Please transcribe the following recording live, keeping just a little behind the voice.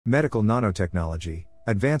Medical nanotechnology,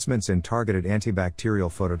 advancements in targeted antibacterial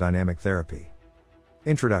photodynamic therapy.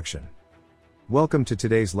 Introduction. Welcome to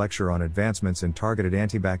today's lecture on advancements in targeted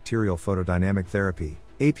antibacterial photodynamic therapy,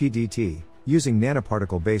 APDT, using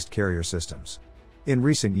nanoparticle-based carrier systems. In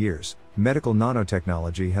recent years, medical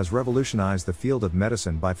nanotechnology has revolutionized the field of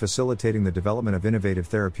medicine by facilitating the development of innovative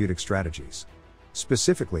therapeutic strategies.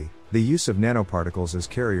 Specifically, the use of nanoparticles as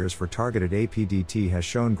carriers for targeted APDT has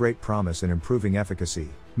shown great promise in improving efficacy,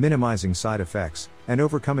 minimizing side effects, and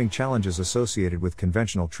overcoming challenges associated with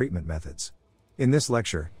conventional treatment methods. In this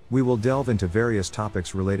lecture, we will delve into various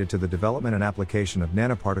topics related to the development and application of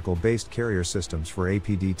nanoparticle-based carrier systems for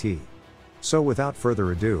APDT. So without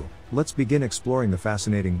further ado, let's begin exploring the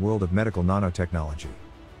fascinating world of medical nanotechnology.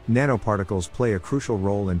 Nanoparticles play a crucial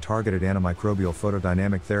role in targeted antimicrobial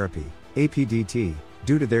photodynamic therapy, APDT,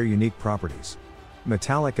 due to their unique properties.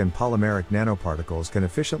 Metallic and polymeric nanoparticles can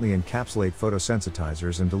efficiently encapsulate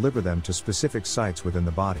photosensitizers and deliver them to specific sites within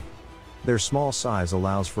the body. Their small size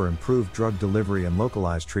allows for improved drug delivery and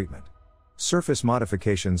localized treatment. Surface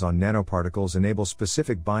modifications on nanoparticles enable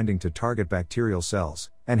specific binding to target bacterial cells,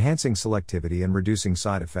 enhancing selectivity and reducing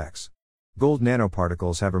side effects. Gold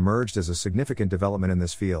nanoparticles have emerged as a significant development in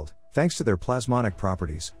this field, thanks to their plasmonic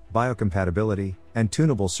properties, biocompatibility, and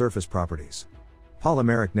tunable surface properties.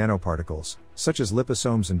 Polymeric nanoparticles, such as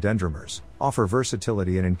liposomes and dendrimers, offer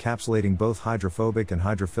versatility in encapsulating both hydrophobic and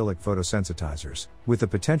hydrophilic photosensitizers, with the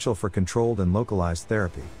potential for controlled and localized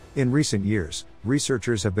therapy. In recent years,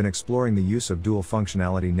 researchers have been exploring the use of dual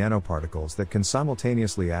functionality nanoparticles that can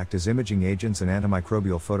simultaneously act as imaging agents and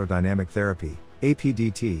antimicrobial photodynamic therapy,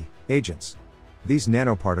 APDT, agents. These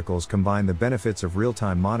nanoparticles combine the benefits of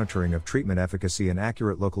real-time monitoring of treatment efficacy and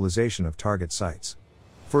accurate localization of target sites.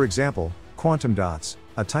 For example, quantum dots,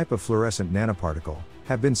 a type of fluorescent nanoparticle,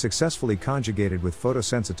 have been successfully conjugated with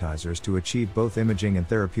photosensitizers to achieve both imaging and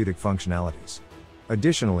therapeutic functionalities.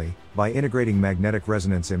 Additionally, by integrating magnetic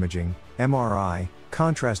resonance imaging, MRI,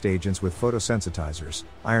 contrast agents with photosensitizers,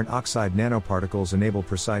 iron oxide nanoparticles enable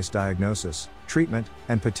precise diagnosis, treatment,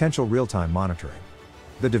 and potential real-time monitoring.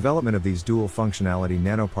 The development of these dual functionality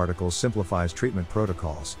nanoparticles simplifies treatment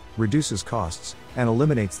protocols, reduces costs, and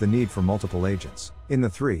eliminates the need for multiple agents. In the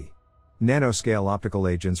 3 nanoscale optical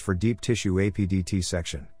agents for deep tissue APDT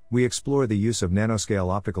section, we explore the use of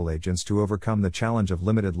nanoscale optical agents to overcome the challenge of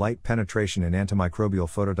limited light penetration in antimicrobial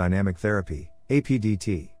photodynamic therapy,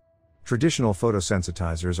 APDT. Traditional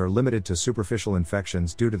photosensitizers are limited to superficial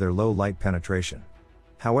infections due to their low light penetration.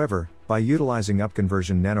 However, by utilizing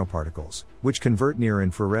upconversion nanoparticles, which convert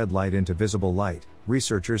near-infrared light into visible light,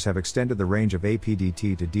 researchers have extended the range of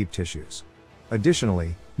APDT to deep tissues.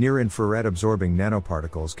 Additionally, near-infrared absorbing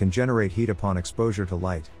nanoparticles can generate heat upon exposure to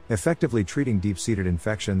light, effectively treating deep-seated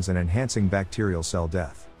infections and enhancing bacterial cell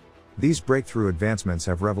death. These breakthrough advancements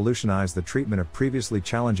have revolutionized the treatment of previously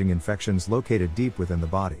challenging infections located deep within the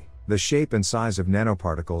body. The shape and size of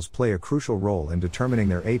nanoparticles play a crucial role in determining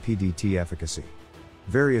their APDT efficacy.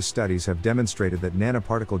 Various studies have demonstrated that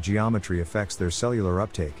nanoparticle geometry affects their cellular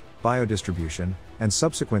uptake, biodistribution, and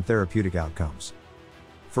subsequent therapeutic outcomes.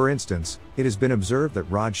 For instance, it has been observed that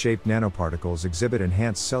rod-shaped nanoparticles exhibit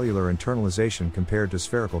enhanced cellular internalization compared to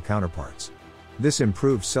spherical counterparts. This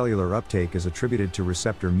improved cellular uptake is attributed to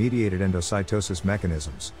receptor-mediated endocytosis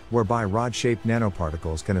mechanisms, whereby rod-shaped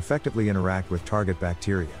nanoparticles can effectively interact with target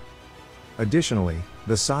bacteria. Additionally,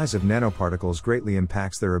 the size of nanoparticles greatly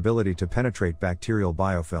impacts their ability to penetrate bacterial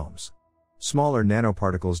biofilms. Smaller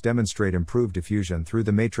nanoparticles demonstrate improved diffusion through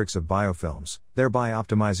the matrix of biofilms, thereby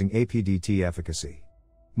optimizing APDT efficacy.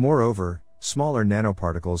 Moreover, smaller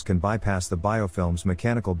nanoparticles can bypass the biofilm's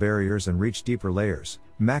mechanical barriers and reach deeper layers,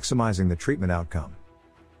 maximizing the treatment outcome.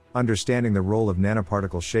 Understanding the role of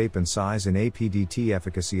nanoparticle shape and size in APDT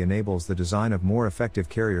efficacy enables the design of more effective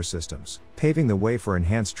carrier systems, paving the way for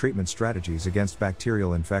enhanced treatment strategies against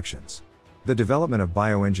bacterial infections. The development of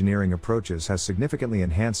bioengineering approaches has significantly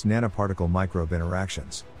enhanced nanoparticle microbe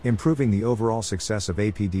interactions, improving the overall success of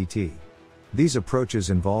APDT. These approaches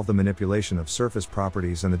involve the manipulation of surface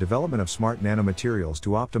properties and the development of smart nanomaterials to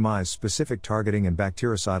optimize specific targeting and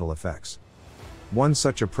bactericidal effects. One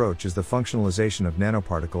such approach is the functionalization of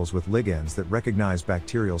nanoparticles with ligands that recognize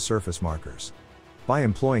bacterial surface markers. By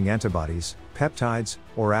employing antibodies, peptides,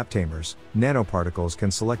 or aptamers, nanoparticles can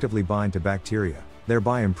selectively bind to bacteria,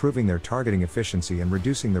 thereby improving their targeting efficiency and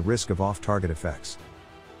reducing the risk of off-target effects.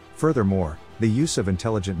 Furthermore, the use of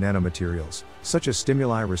intelligent nanomaterials, such as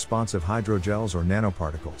stimuli-responsive hydrogels or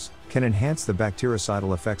nanoparticles, can enhance the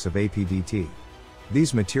bactericidal effects of APDT.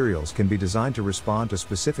 These materials can be designed to respond to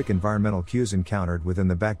specific environmental cues encountered within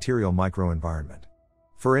the bacterial microenvironment.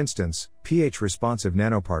 For instance, pH-responsive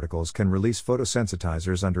nanoparticles can release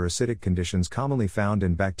photosensitizers under acidic conditions commonly found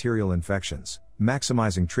in bacterial infections,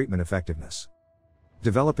 maximizing treatment effectiveness.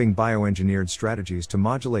 Developing bioengineered strategies to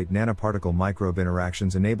modulate nanoparticle microbe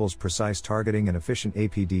interactions enables precise targeting and efficient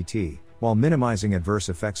APDT, while minimizing adverse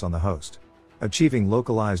effects on the host. Achieving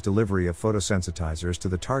localized delivery of photosensitizers to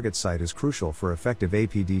the target site is crucial for effective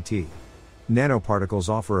APDT. Nanoparticles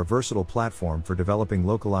offer a versatile platform for developing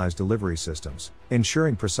localized delivery systems,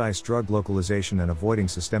 ensuring precise drug localization and avoiding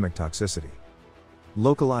systemic toxicity.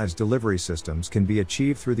 Localized delivery systems can be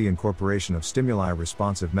achieved through the incorporation of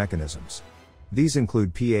stimuli-responsive mechanisms. These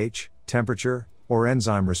include pH, temperature, or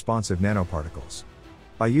enzyme-responsive nanoparticles.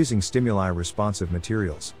 By using stimuli-responsive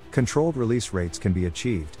materials, controlled release rates can be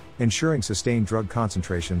achieved, ensuring sustained drug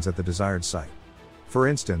concentrations at the desired site. For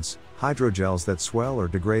instance, hydrogels that swell or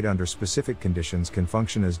degrade under specific conditions can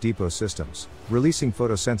function as depot systems, releasing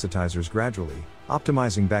photosensitizers gradually,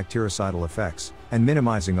 optimizing bactericidal effects, and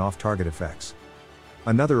minimizing off-target effects.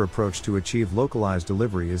 Another approach to achieve localized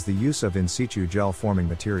delivery is the use of in situ gel-forming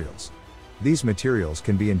materials. These materials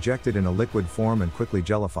can be injected in a liquid form and quickly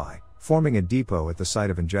gelify, forming a depot at the site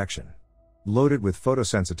of injection. Loaded with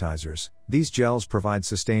photosensitizers, these gels provide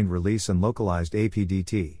sustained release and localized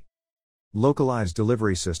APDT. Localized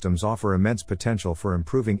delivery systems offer immense potential for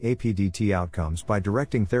improving APDT outcomes by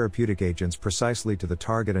directing therapeutic agents precisely to the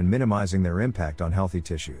target and minimizing their impact on healthy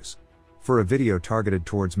tissues. For a video targeted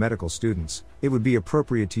towards medical students, it would be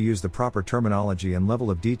appropriate to use the proper terminology and level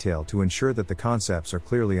of detail to ensure that the concepts are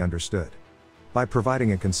clearly understood. By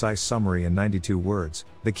providing a concise summary in 92 words,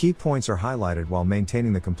 the key points are highlighted while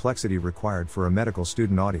maintaining the complexity required for a medical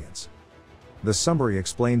student audience. The summary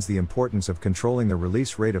explains the importance of controlling the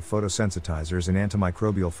release rate of photosensitizers in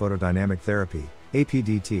antimicrobial photodynamic therapy,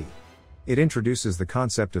 APDT. It introduces the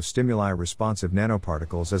concept of stimuli-responsive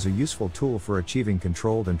nanoparticles as a useful tool for achieving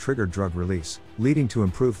controlled and triggered drug release, leading to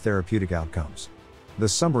improved therapeutic outcomes. The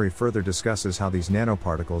summary further discusses how these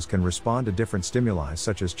nanoparticles can respond to different stimuli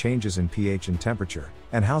such as changes in pH and temperature,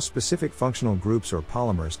 and how specific functional groups or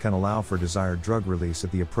polymers can allow for desired drug release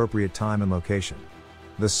at the appropriate time and location.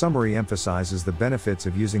 The summary emphasizes the benefits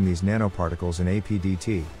of using these nanoparticles in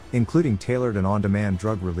APDT, including tailored and on-demand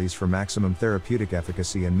drug release for maximum therapeutic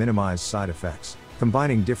efficacy and minimized side effects.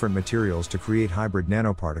 Combining different materials to create hybrid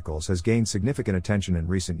nanoparticles has gained significant attention in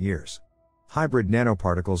recent years. Hybrid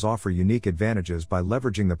nanoparticles offer unique advantages by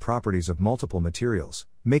leveraging the properties of multiple materials,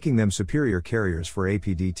 making them superior carriers for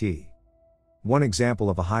APDT. One example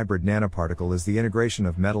of a hybrid nanoparticle is the integration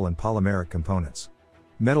of metal and polymeric components.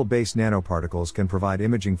 Metal-based nanoparticles can provide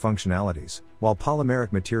imaging functionalities, while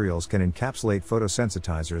polymeric materials can encapsulate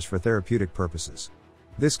photosensitizers for therapeutic purposes.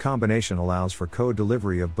 This combination allows for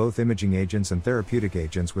co-delivery of both imaging agents and therapeutic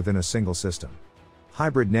agents within a single system.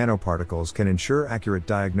 Hybrid nanoparticles can ensure accurate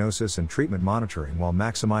diagnosis and treatment monitoring while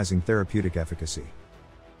maximizing therapeutic efficacy.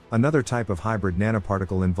 Another type of hybrid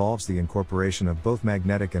nanoparticle involves the incorporation of both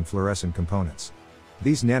magnetic and fluorescent components.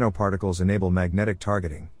 These nanoparticles enable magnetic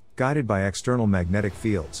targeting, guided by external magnetic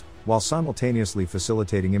fields, while simultaneously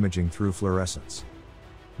facilitating imaging through fluorescence.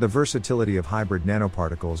 The versatility of hybrid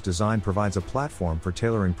nanoparticles design provides a platform for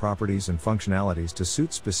tailoring properties and functionalities to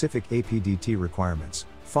suit specific APDT requirements,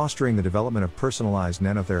 fostering the development of personalized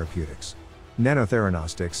nanotherapeutics.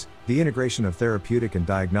 Nanotheranostics, the integration of therapeutic and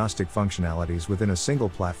diagnostic functionalities within a single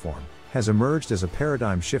platform, has emerged as a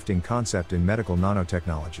paradigm-shifting concept in medical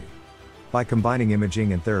nanotechnology. By combining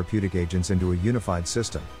imaging and therapeutic agents into a unified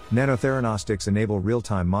system, nanotheranostics enable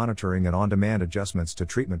real-time monitoring and on-demand adjustments to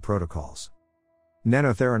treatment protocols.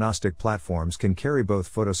 Nanotheranostic platforms can carry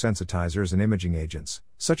both photosensitizers and imaging agents,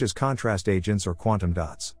 such as contrast agents or quantum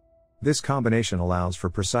dots. This combination allows for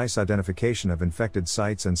precise identification of infected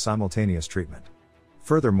sites and simultaneous treatment.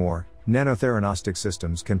 Furthermore, nanotheranostic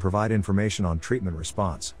systems can provide information on treatment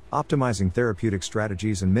response, optimizing therapeutic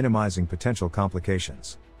strategies and minimizing potential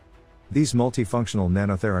complications. These multifunctional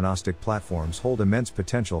nanotheranostic platforms hold immense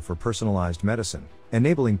potential for personalized medicine,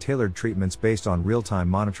 enabling tailored treatments based on real-time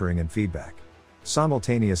monitoring and feedback.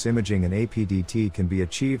 Simultaneous imaging and APDT can be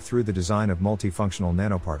achieved through the design of multifunctional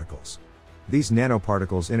nanoparticles. These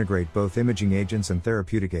nanoparticles integrate both imaging agents and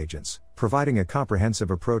therapeutic agents, providing a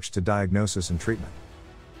comprehensive approach to diagnosis and treatment.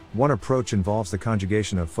 One approach involves the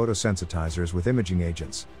conjugation of photosensitizers with imaging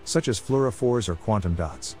agents, such as fluorophores or quantum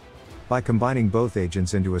dots. By combining both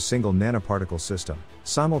agents into a single nanoparticle system,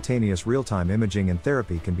 simultaneous real-time imaging and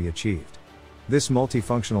therapy can be achieved. This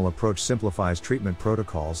multifunctional approach simplifies treatment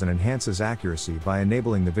protocols and enhances accuracy by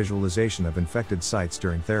enabling the visualization of infected sites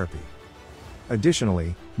during therapy.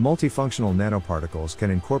 Additionally, multifunctional nanoparticles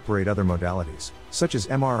can incorporate other modalities, such as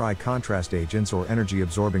MRI contrast agents or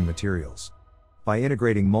energy-absorbing materials. By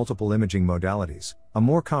integrating multiple imaging modalities, a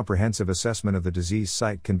more comprehensive assessment of the disease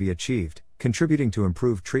site can be achieved, contributing to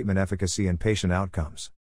improved treatment efficacy and patient outcomes.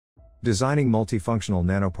 Designing multifunctional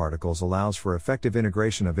nanoparticles allows for effective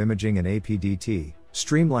integration of imaging and APDT,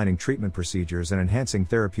 streamlining treatment procedures and enhancing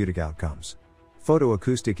therapeutic outcomes.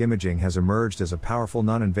 Photoacoustic imaging has emerged as a powerful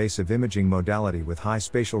non-invasive imaging modality with high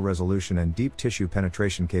spatial resolution and deep tissue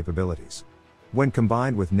penetration capabilities. When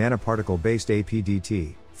combined with nanoparticle-based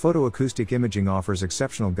APDT, photoacoustic imaging offers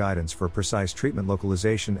exceptional guidance for precise treatment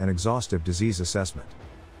localization and exhaustive disease assessment.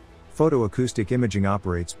 Photoacoustic imaging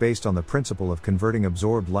operates based on the principle of converting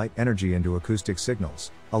absorbed light energy into acoustic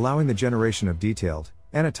signals, allowing the generation of detailed,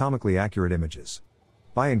 anatomically accurate images.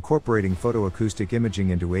 By incorporating photoacoustic imaging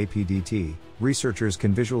into APDT, researchers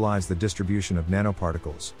can visualize the distribution of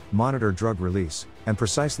nanoparticles, monitor drug release, and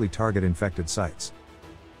precisely target infected sites.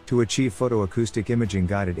 To achieve photoacoustic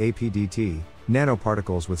imaging-guided APDT,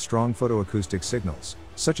 nanoparticles with strong photoacoustic signals,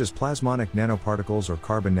 such as plasmonic nanoparticles or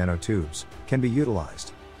carbon nanotubes, can be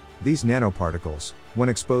utilized. These nanoparticles, when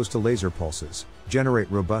exposed to laser pulses,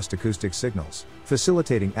 generate robust acoustic signals,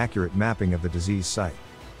 facilitating accurate mapping of the disease site.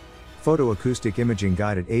 Photoacoustic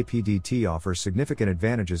imaging-guided APDT offers significant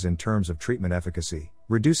advantages in terms of treatment efficacy,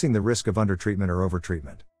 reducing the risk of undertreatment or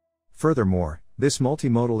overtreatment. Furthermore, this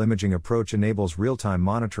multimodal imaging approach enables real-time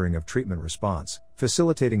monitoring of treatment response,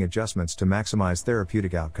 facilitating adjustments to maximize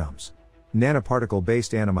therapeutic outcomes.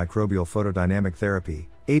 Nanoparticle-based antimicrobial photodynamic therapy,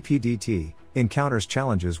 APDT, encounters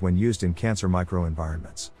challenges when used in cancer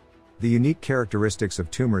microenvironments. The unique characteristics of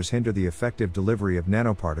tumors hinder the effective delivery of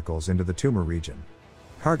nanoparticles into the tumor region.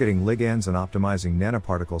 Targeting ligands and optimizing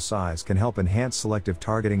nanoparticle size can help enhance selective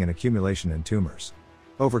targeting and accumulation in tumors.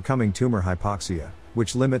 Overcoming tumor hypoxia,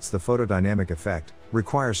 which limits the photodynamic effect,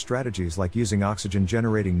 requires strategies like using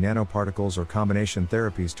oxygen-generating nanoparticles or combination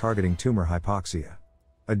therapies targeting tumor hypoxia.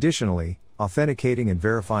 Additionally, authenticating and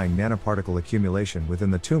verifying nanoparticle accumulation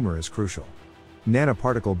within the tumor is crucial.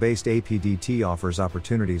 Nanoparticle-based APDT offers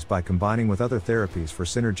opportunities by combining with other therapies for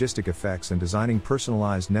synergistic effects and designing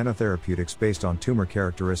personalized nanotherapeutics based on tumor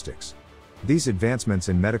characteristics. These advancements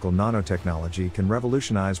in medical nanotechnology can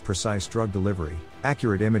revolutionize precise drug delivery,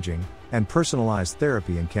 accurate imaging, and personalized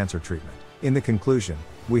therapy in cancer treatment. In the conclusion,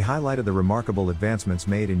 we highlighted the remarkable advancements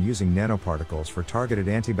made in using nanoparticles for targeted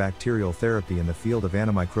antibacterial therapy in the field of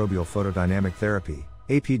antimicrobial photodynamic therapy,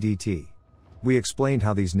 APDT. We explained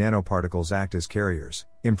how these nanoparticles act as carriers,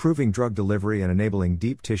 improving drug delivery and enabling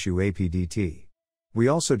deep tissue APDT. We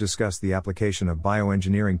also discussed the application of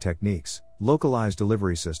bioengineering techniques, localized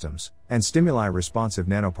delivery systems, and stimuli-responsive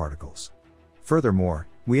nanoparticles. Furthermore,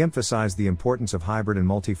 we emphasized the importance of hybrid and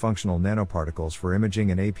multifunctional nanoparticles for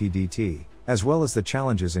imaging and APDT, as well as the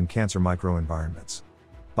challenges in cancer microenvironments.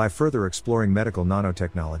 By further exploring medical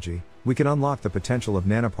nanotechnology, we can unlock the potential of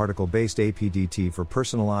nanoparticle-based APDT for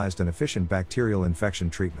personalized and efficient bacterial infection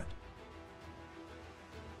treatment.